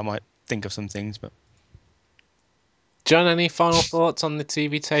pay me, I might think of some things. But John, any final thoughts on the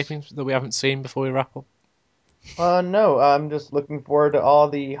TV tapings that we haven't seen before we wrap up? No, I'm just looking forward to all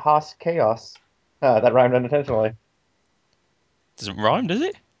the Haas chaos. That rhymed unintentionally. Doesn't rhyme, does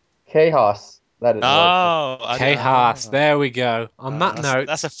it? Chaos. That is. Chaos. There we go. On that note,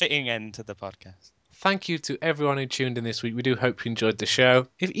 that's a fitting end to the podcast. Thank you to everyone who tuned in this week. We do hope you enjoyed the show.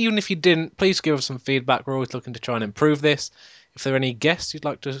 Even if you didn't, please give us some feedback. We're always looking to try and improve this. If there are any guests you'd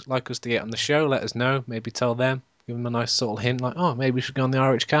like us to get on the show, let us know. Maybe tell them. Give them a nice subtle hint, like, oh, maybe we should go on the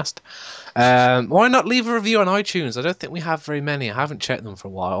RH Cast. Why not leave a review on iTunes? I don't think we have very many. I haven't checked them for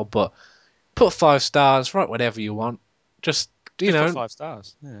a while, but put 5 stars, write whatever you want. Just put 5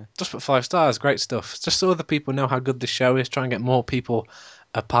 stars. Yeah. Just put 5 stars. Great stuff. Just so other people know how good the show is. Try and get more people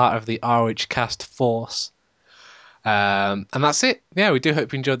a part of the RH Cast force. And that's it. Yeah, we do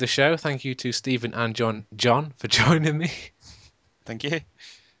hope you enjoyed the show. Thank you to Stephen and John for joining me. Thank you.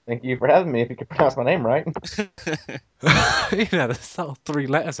 Thank you for having me, if you could pronounce my name right. There's all 3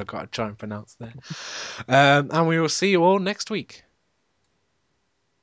 letters I've got to try and pronounce there. And we will see you all next week.